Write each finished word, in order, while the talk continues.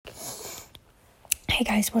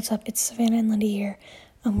Hey guys, what's up? It's Savannah and Lindy here.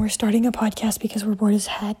 We're starting a podcast because we're bored as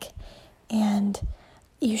heck, and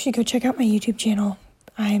you should go check out my YouTube channel.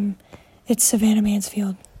 It's Savannah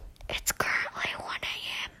Mansfield. It's currently 1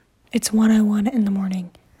 a.m. It's 1:01 in the morning.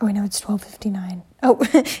 Oh, I know it's 12:59. Oh,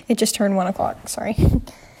 it just turned 1 o'clock. Sorry.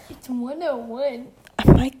 It's 1:01.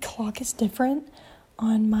 My clock is different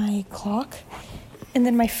on my clock, and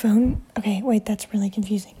then my phone. Okay, wait, that's really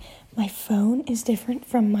confusing. My phone is different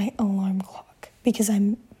from my alarm clock because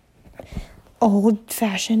I'm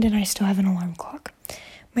old-fashioned and I still have an alarm clock.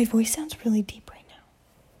 My voice sounds really deep right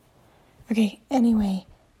now. Okay, anyway,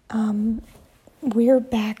 we're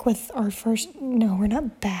back with our first. No, we're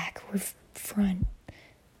not back. We're front.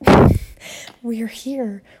 We're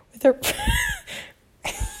here with our.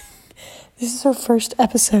 This is our first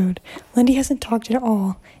episode. Lindy hasn't talked at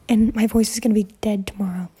all, and my voice is going to be dead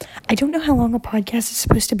tomorrow. I don't know how long a podcast is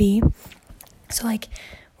supposed to be, so,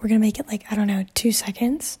 we're going to make it, 2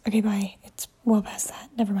 seconds. Okay, bye. It's well past that.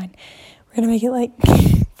 Never mind. We're going to make it,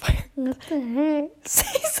 What the heck?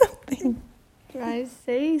 say something. Guys,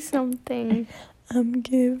 say something. I'm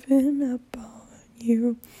giving up on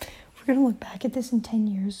you. We're going to look back at this in 10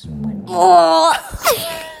 years when...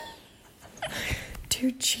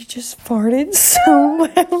 Dude, she just farted so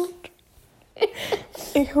loud.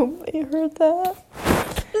 I hope they heard that.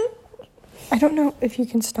 I don't know if you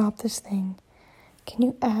can stop this thing. Can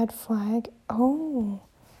you add flag? Oh,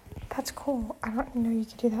 that's cool. I don't know you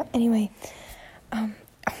could do that. Anyway, oh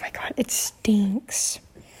my god, it stinks.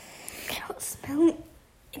 I don't smell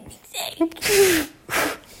anything.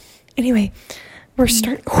 Anyway, we're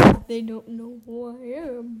They don't know who I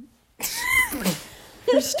am.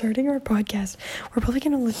 We're starting our podcast. We're probably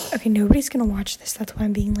gonna look. Okay, nobody's gonna watch this. That's why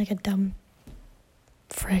I'm being like a dumb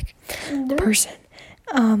frick person.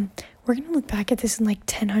 We're gonna look back at this in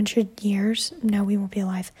 100 years. No, we won't be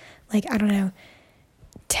alive.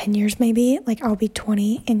 10 years maybe. I'll be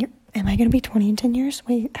 20, and am I gonna be 20 in 10 years?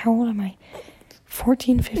 Wait, how old am I?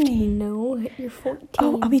 14, 15. No, you're 14.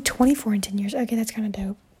 Oh, I'll be 24 in 10 years. Okay, that's kind of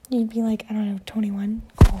dope. You'd be 21.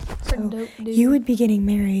 Cool. So dope, dude. you would be getting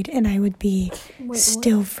married, and I would be Wait,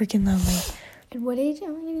 still freaking lonely. At what age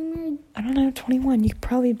am I getting married? I don't know, 21. You could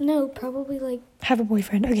probably No, probably have a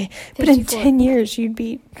boyfriend. Okay, but in 54. 10 years, you'd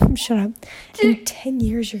be... Shut up. In 10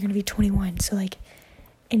 years, you're going to be 21. So,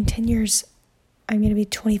 in 10 years, I'm going to be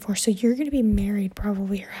 24. So you're going to be married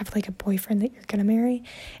probably, or have, a boyfriend that you're going to marry.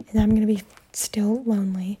 And I'm going to be still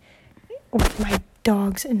lonely with my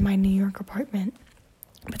dogs in my New York apartment.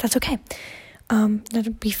 But that's okay.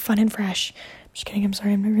 That'll be fun and fresh. I'm just kidding. I'm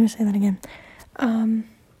sorry. I'm never going to say that again.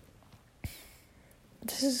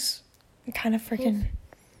 This is kind of freaking...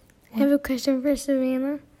 I have a question for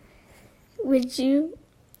Savannah. Would you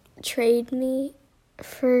trade me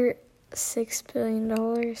for $6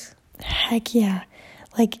 billion? Heck yeah.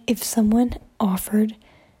 If someone offered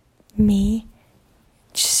me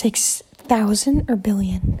 6,000 or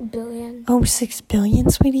billion? Billion. Oh, 6 billion,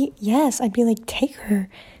 sweetie? Yes, I'd be take her.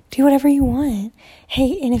 Do whatever you want.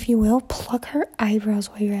 Hey, and if you will, pluck her eyebrows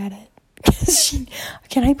while you're at it.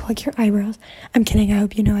 Can I pluck your eyebrows? I'm kidding. I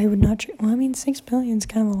hope you know I would not. 6 billion is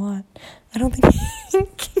kind of a lot. I don't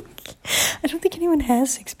think anyone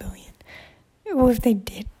has 6 billion. Well, if they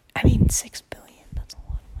did, 6 billion. That's a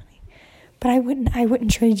lot of money. But I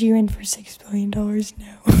wouldn't trade you in for $6 billion.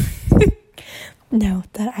 No. No,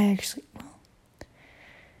 that I actually. Well,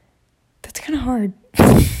 that's kind of hard.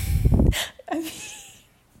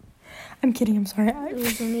 I'm kidding. I'm sorry. It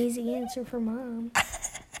was an easy answer for Mom.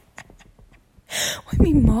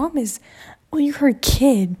 Mom is... Well, you're her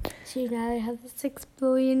kid. She'd rather have the $6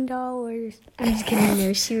 billion. I'm just kidding.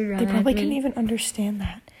 No, she would rather They probably have couldn't me. even understand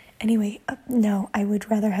that. Anyway, no, I would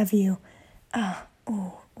rather have you.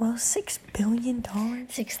 $6 billion?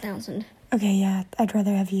 6,000. Okay, yeah, I'd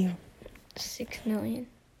rather have you. 6 million.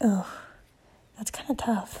 Ugh, that's kind of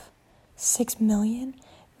tough. 6 million?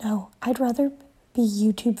 No, I'd rather be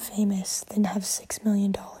YouTube famous than have $6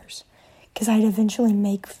 million. Because I'd eventually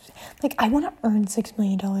make... I want to earn $6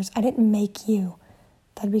 million. I didn't make you.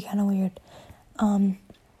 That'd be kind of weird.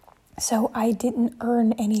 So I didn't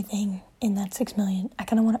earn anything in that 6 million. I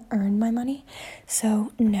kind of want to earn my money.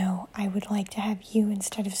 So, no, I would like to have you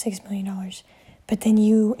instead of $6 million. But then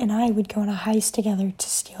you and I would go on a heist together to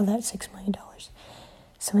steal that $6 million.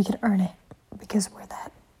 So we could earn it. Because we're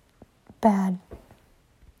that bad.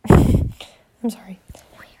 I'm sorry.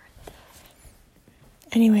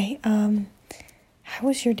 Anyway, how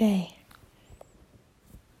was your day?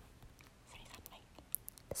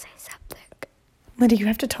 Say something. Linda, you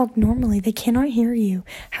have to talk normally. They cannot hear you.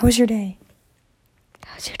 How was your day?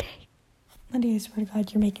 How's your day? Linda, I swear to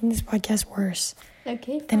God, you're making this podcast worse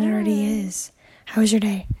Okay, than it already is. How was your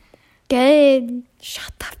day? Good.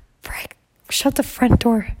 Shut the front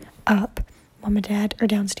door up. Mom and Dad are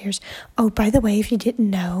downstairs. Oh, by the way, if you didn't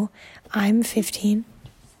know, I'm 15.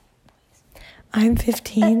 I'm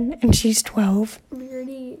 15 and she's 12. We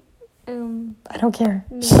already, I don't care.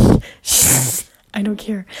 I don't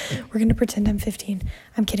care. We're going to pretend I'm 15.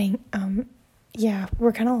 I'm kidding. Yeah,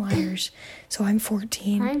 we're kind of liars. So I'm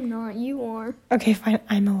 14. I'm not. You are. Okay, fine.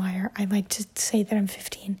 I'm a liar. I like to say that I'm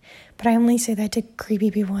 15, but I only say that to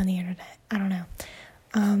creepy people on the internet. I don't know.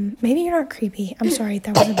 Maybe you're not creepy. I'm sorry.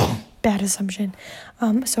 That was a bad assumption.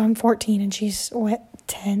 So I'm 14 and she's, what,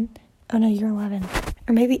 10? Oh, no, you're 11.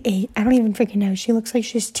 Or maybe 8. I don't even freaking know. She looks like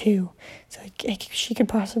she's 2. So she could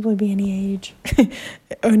possibly be any age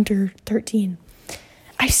under 13.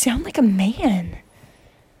 I sound like a man.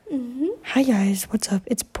 Mm-hmm. Hi, guys. What's up?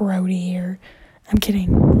 It's Brody here. I'm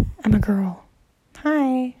kidding. I'm a girl.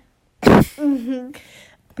 Hi. Mm-hmm.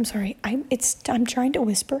 I'm sorry. I'm trying to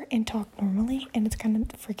whisper and talk normally, and it's kind of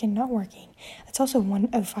freaking not working. It's also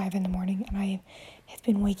 1:05 in the morning, and I have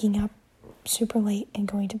been waking up super late and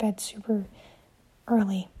going to bed super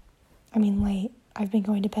early. I mean, late. I've been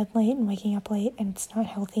going to bed late and waking up late, and it's not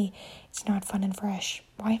healthy. It's not fun and fresh.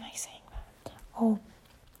 Why am I saying that? Oh,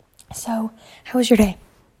 so how was your day?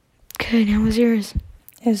 Good. How was yours?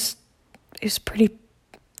 It was pretty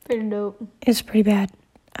dope. It's pretty bad.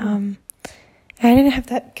 I didn't have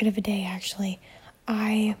that good of a day, actually.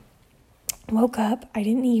 I woke up. I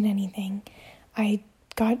didn't eat anything.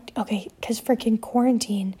 Because freaking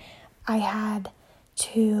quarantine, I had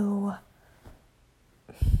to...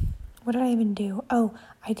 What did I even do? Oh,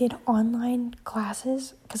 I did online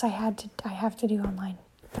classes, because I have to do online.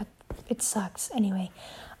 But it sucks, anyway.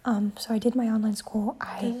 So I did my online school.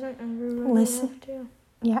 Doesn't everyone have to?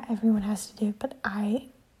 Yeah, everyone has to do it, but I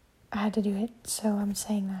had to do it, so I'm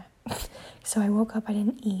saying that. So I woke up, I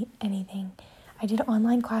didn't eat anything. I did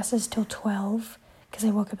online classes till 12, because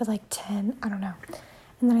I woke up at like 10, I don't know.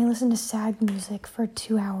 And then I listened to sad music for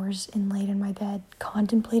 2 hours and laid in my bed,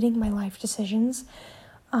 contemplating my life decisions,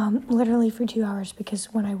 literally for 2 hours,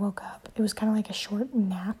 because when I woke up, it was kind of like a short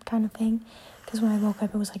nap kind of thing, because when I woke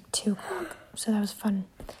up, it was like 2 o'clock, so that was fun.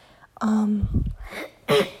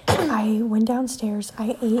 I went downstairs,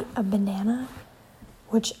 I ate a banana,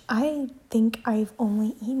 which I think I've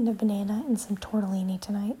only eaten a banana and some tortellini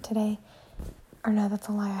today. Or no, that's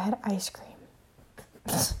a lie, I had ice cream.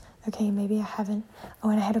 Okay, maybe I haven't. Oh,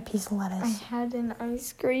 and I had a piece of lettuce. I had an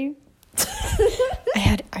ice cream. I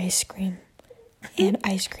had ice cream. And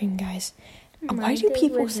ice cream, guys. Why do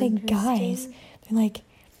people say guys? They're like,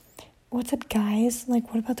 what's up, guys? Like,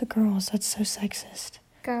 what about the girls? That's so sexist.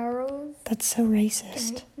 Girls. That's so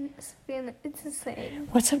racist. It's the same.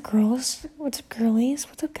 What's up, girls? What's up, girlies?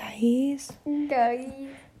 What's up, guys? Guys.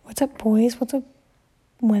 What's up, boys? What's up,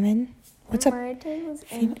 women? What's up? My day was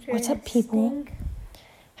What's up, people?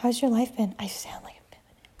 How's your life been? I sound like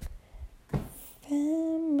a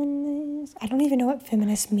feminist. I don't even know what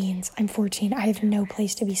feminist means. I'm 14. I have no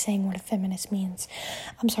place to be saying what a feminist means.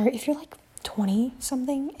 I'm sorry. If you're like 20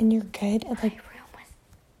 something and you're good at like,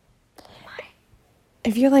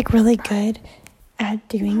 if you're like really good at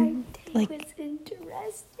doing like, was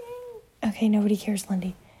interesting. Okay, nobody cares,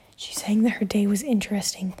 Lindy. She's saying that her day was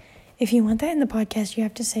interesting. If you want that in the podcast, you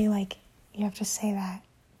have to say that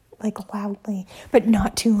like loudly, but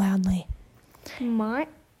not too loudly.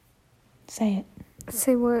 Say it.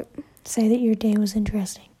 Say what? Say that your day was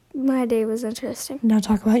interesting. My day was interesting. Now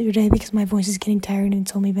talk about your day, because my voice is getting tired and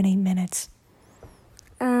it's only been 8 minutes.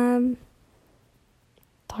 Talk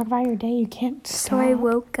about your day. You can't stop. So I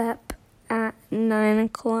woke up at 9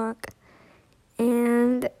 o'clock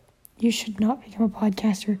and... You should not become a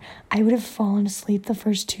podcaster. I would have fallen asleep the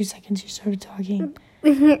first 2 seconds you started talking.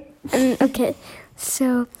 Okay,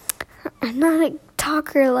 so I'm not a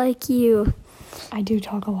talker like you. I do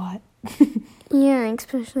talk a lot. Yeah,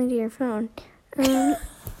 especially to your phone.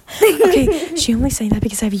 Okay, she only saying that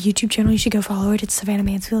because I have a YouTube channel. You should go follow it. It's Savannah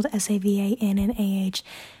Mansfield, SAVANNAH.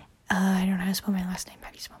 I don't know how to spell my last name. How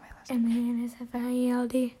do you spell my last name?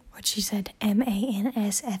 MANSFIELD. What she said,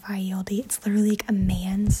 MANSFIELD. It's literally like a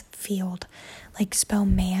man's field. Like spell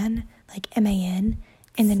man, like MAN,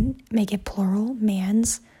 and then make it plural,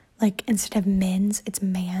 mans. Like instead of men's, it's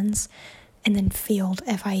mans. And then field,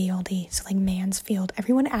 FIELD. So like man's field.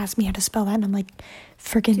 Everyone asks me how to spell that, and I'm like,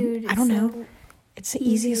 freaking, I don't know. It's the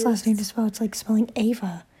easiest last name to spell. It's like spelling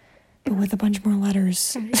Ava, but with a bunch more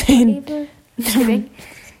letters. Ava?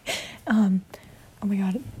 Oh my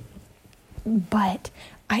god. But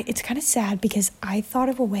it's kind of sad because I thought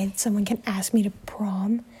of a way that someone can ask me to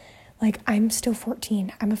prom. Like, I'm still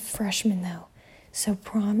 14. I'm a freshman though. So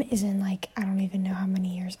prom is in, like, I don't even know how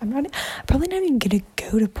many years. I'm probably not even gonna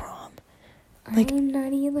go to prom. Like, I'm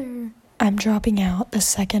not either. I'm dropping out the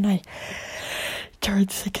second I turn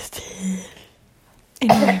 16.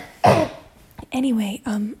 Anyway,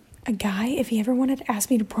 a guy, if he ever wanted to ask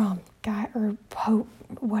me to prom,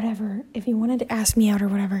 whatever, if he wanted to ask me out or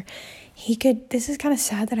whatever, he could. This is kind of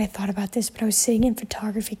sad that I thought about this, but I was sitting in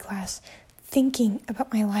photography class thinking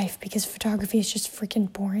about my life because photography is just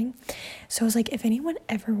freaking boring. So I was like, if anyone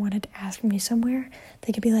ever wanted to ask me somewhere,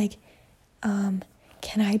 they could be like,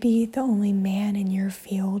 can I be the only man in your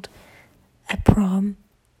field at prom?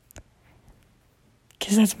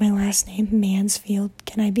 Because that's my last name, Mansfield.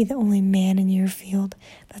 Can I be the only man in your field?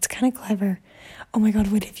 That's kind of clever. Oh my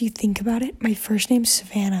God, what if you think about it? My first name's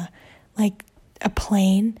Savannah. Like a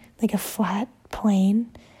plane, like a flat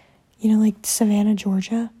plane. You know, like Savannah,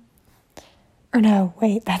 Georgia. Or no,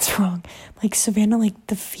 wait, that's wrong. Like Savannah, like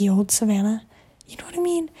the field Savannah. You know what I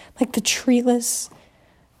mean? Like the treeless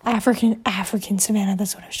African Savannah.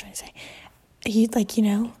 That's what I was trying to say.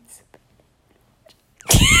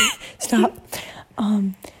 Stop.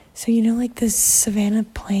 So you know, like the Savannah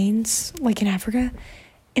Plains, like in Africa,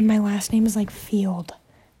 and my last name is like Field,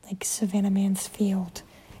 like Savannah Mansfield,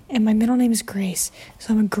 and my middle name is Grace,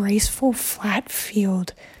 so I'm a graceful flat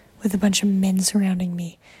field with a bunch of men surrounding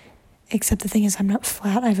me. Except the thing is, I'm not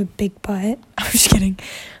flat. I have a big butt. I'm just kidding.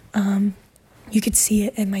 You could see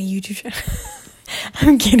it in my YouTube channel.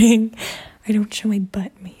 I'm kidding. I don't show my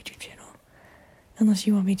butt in my YouTube channel unless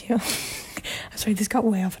you want me to. I'm sorry, this got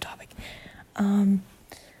way off the topic.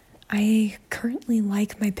 I currently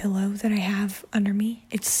like my pillow that I have under me.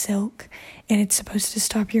 It's silk, and it's supposed to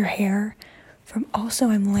stop your hair from... Also,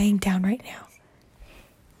 I'm laying down right now.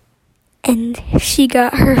 And she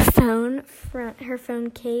got her phone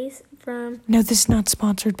case from... No, this is not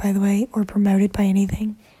sponsored, by the way, or promoted by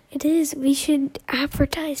anything. It is. We should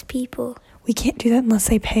advertise people. We can't do that unless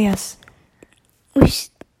they pay us.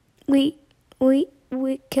 We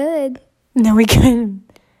could. No, we couldn't.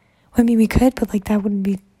 I mean, we could, but like that wouldn't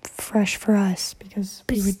be fresh for us because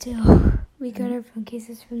But still, we got our phone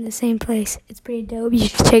cases from the same place. It's pretty dope. You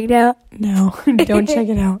should check it out. No, don't check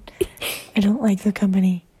it out. I don't like the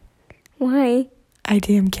company. Why? I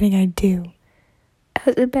do. I'm kidding. I do. I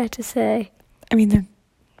was about to say. I mean, they're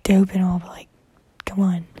dope and all, but like, come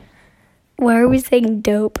on. Why are we saying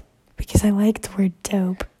dope? Because I like the word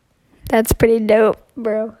dope. That's pretty dope,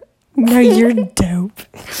 bro. No, you're dope.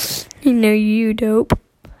 You know you dope,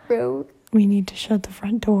 bro. We need to shut the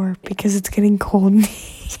front door because it's getting cold.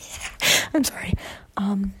 I'm sorry.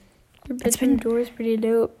 Your bedroom door is pretty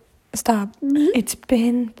dope. Stop. It's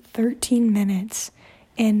been 13 minutes.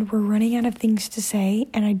 And we're running out of things to say,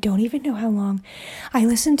 and I don't even know how long. I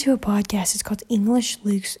listened to a podcast. It's called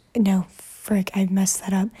I messed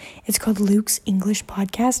that up. It's called Luke's English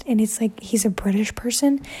Podcast, and it's like he's a British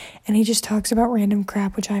person, and he just talks about random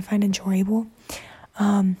crap, which I find enjoyable.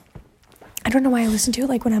 I don't know why I listen to it,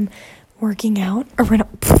 like when I'm working out, or when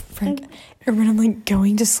I'm like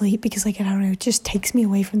going to sleep, because like, I don't know, it just takes me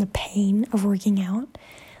away from the pain of working out,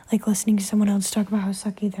 like listening to someone else talk about how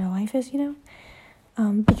sucky their life is, you know?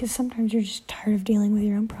 Because sometimes you're just tired of dealing with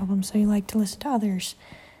your own problems, so you like to listen to others.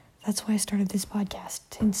 That's why I started this podcast,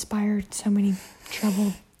 to inspire so many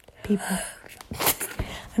troubled people.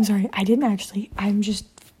 I'm sorry, I'm just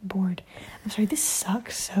bored. I'm sorry, this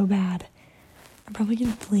sucks so bad. I'm probably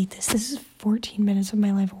gonna delete this. This is 14 minutes of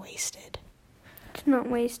my life wasted. It's not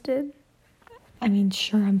wasted. I mean,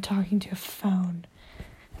 sure, I'm talking to a phone,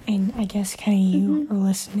 and I guess kind of you are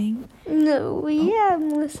listening. No, yeah, I'm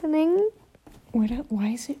listening. Why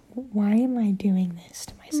am I doing this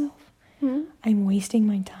to myself? Mm-hmm. I'm wasting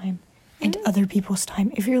my time and other people's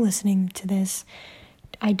time. If you're listening to this,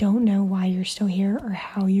 I don't know why you're still here or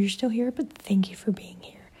how you're still here, but thank you for being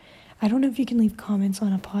here. I don't know if you can leave comments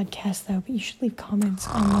on a podcast, though, but you should leave comments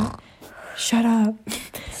on the... Shut up.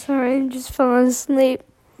 Sorry, I'm just falling asleep.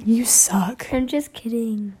 You suck. I'm just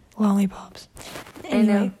kidding. Lollipops.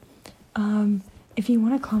 Anyway, if you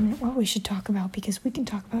want to comment what we should talk about, because we can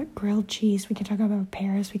talk about grilled cheese, we can talk about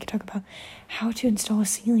Paris, we can talk about how to install a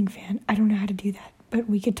ceiling fan. I don't know how to do that, but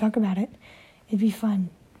we could talk about it. It'd be fun.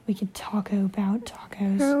 We could talk about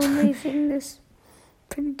tacos. How amazing this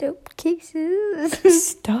pretty dope cases.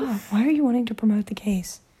 Stop. Why are you wanting to promote the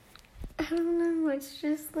case? I don't know. It's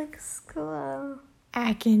just like slow.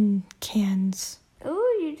 Acne cans.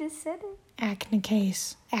 Oh, you just said it. Acne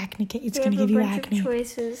case. Acne case. It's We going to have give you a bunch acne. of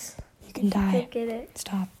choices. You can die. Get it.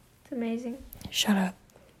 Stop. It's amazing. Shut up.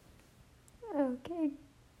 Okay.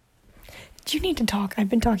 You need to talk. I've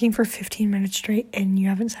been talking for 15 minutes straight and you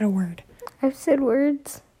haven't said a word. I've said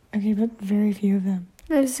words. Okay, but very few of them.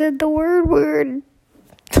 I said the word.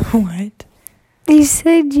 What? You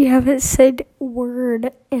said you haven't said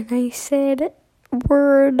word, and I said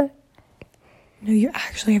word. No, you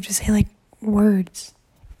actually have to say, like, words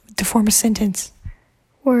to form a sentence.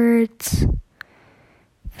 Words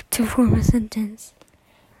to form a sentence.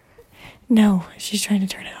 No, she's trying to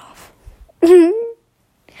turn it off.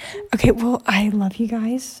 Okay, well, I love you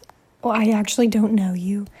guys. Well, I actually don't know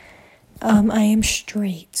you. I am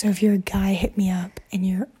straight, so if you're a guy, hit me up, and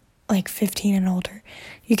you're, like, 15 and older.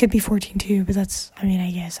 You could be 14 too, but that's, I mean,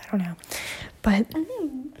 I guess, I don't know. But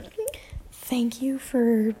thank you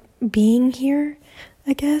for being here,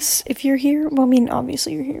 I guess, if you're here. Well, I mean,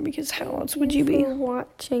 obviously you're here, because how else would you be?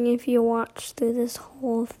 Watching, if you watch through this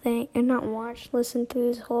whole thing, and not watch, listen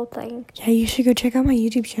through this whole thing. Yeah, you should go check out my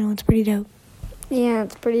YouTube channel. It's pretty dope. Yeah,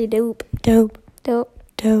 it's pretty dope. Dope. Dope.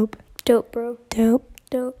 Dope. Dope, bro. Dope.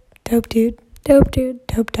 Dope. Dope, dude. Dope, dude.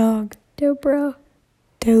 Dope dog. Dope, bro.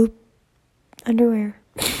 Dope underwear.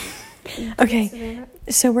 Okay,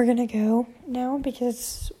 so we're gonna go now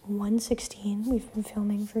because it's 1:16. We've been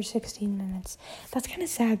filming for 16 minutes. That's kind of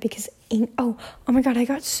sad because oh my god, I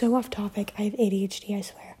got so off topic. I have ADHD, I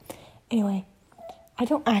swear. Anyway, I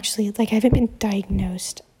don't actually, like, I haven't been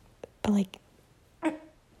diagnosed, but, like,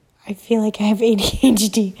 I feel like I have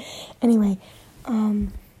ADHD. Anyway,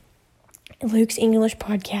 Luke's English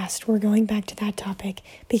podcast, we're going back to that topic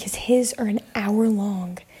because his are an hour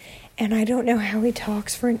long, and I don't know how he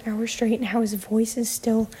talks for an hour straight and how his voice is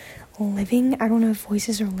still living. I don't know if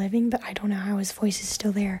voices are living, but I don't know how his voice is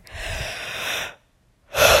still there.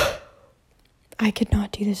 I could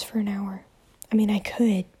not do this for an hour. I mean, I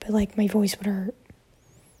could, but, like, my voice would hurt,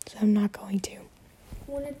 so I'm not going to.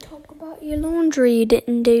 Want to talk about your laundry you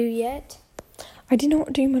didn't do yet? I did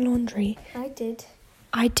not do my laundry. I did.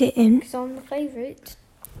 I didn't. Because I'm the favourite.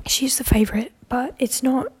 She's the favourite, but it's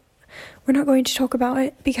not, we're not going to talk about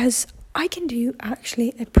it because I can do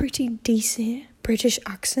actually a pretty decent British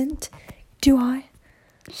accent. Do I?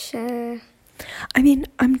 Sure. I mean,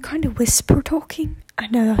 I'm kind of whisper talking. I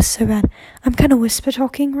know that's so bad. I'm kind of whisper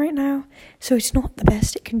talking right now, so it's not the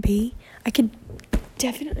best it can be. I could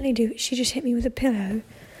definitely do it. She just hit me with a pillow.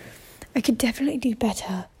 I could definitely do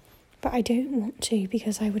better, but I don't want to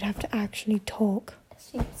because I would have to actually talk.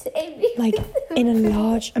 Like, in a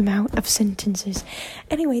large amount of sentences.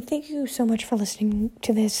 Anyway, thank you so much for listening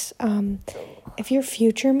to this. If you're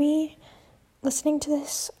future me listening to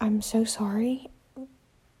this, I'm so sorry.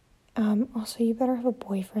 Also, you better have a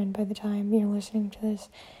boyfriend by the time you're listening to this,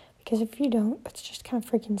 because if you don't, that's just kind of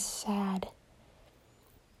freaking sad.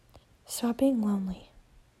 Stop being lonely.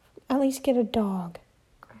 At least get a dog.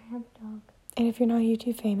 I have a dog. And if you're not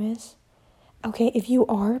YouTube famous, okay, if you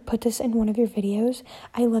are, put this in one of your videos.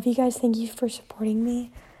 I love you guys. Thank you for supporting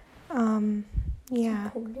me. Yeah.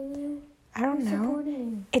 Supporting you? I don't know. Supporting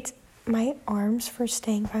you? It's my arms for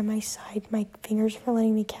staying by my side, my fingers for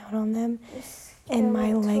letting me count on them, and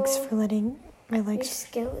my legs for letting my legs.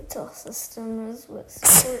 Your skeletal system is what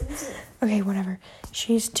supports it. Okay, whatever.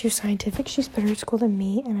 She's too scientific. She's better at school than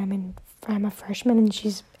me, and I'm a freshman, and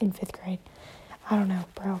she's in 5th grade. I don't know,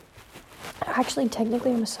 bro. Actually,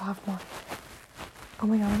 technically, I'm a sophomore. Oh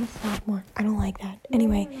my god, I'm a sophomore. I don't like that.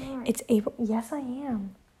 Anyway, it's April. Yes, I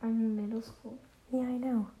am. I'm in middle school. Yeah, I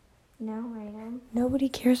know. No, I am. Nobody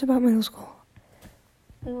cares about middle school.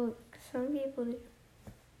 Well, some people do.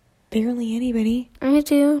 Barely anybody. I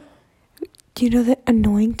do. Do you know that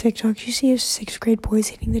annoying TikToks you see of 6th grade boys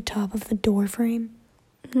hitting the top of the door frame?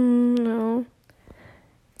 No.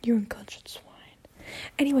 You're in cultured swine.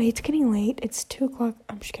 Anyway, it's getting late. It's 2 o'clock.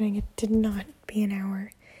 I'm just kidding. It did not be an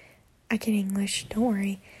hour. I can English. Don't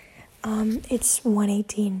worry. It's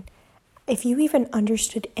 1:18. If you even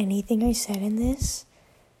understood anything I said in this,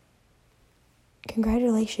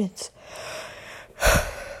 congratulations.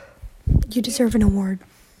 You deserve an award.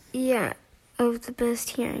 Yeah, of the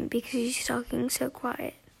best hearing because she's talking so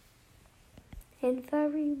quiet. And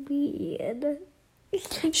very weird.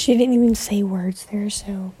 She didn't even say words there,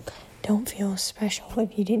 so don't feel special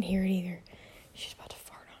if you didn't hear it either. She's about to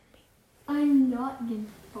fart on me. I'm not going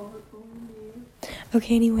to fart on you.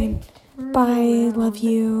 Okay, anyway. Bye. Love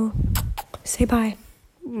you. Say bye.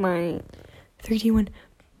 Bye. 3, 2, 1.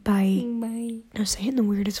 Bye. Bye. Now say it in the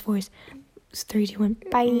weirdest voice. It's 3, 2, 1.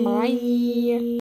 Bye. Bye.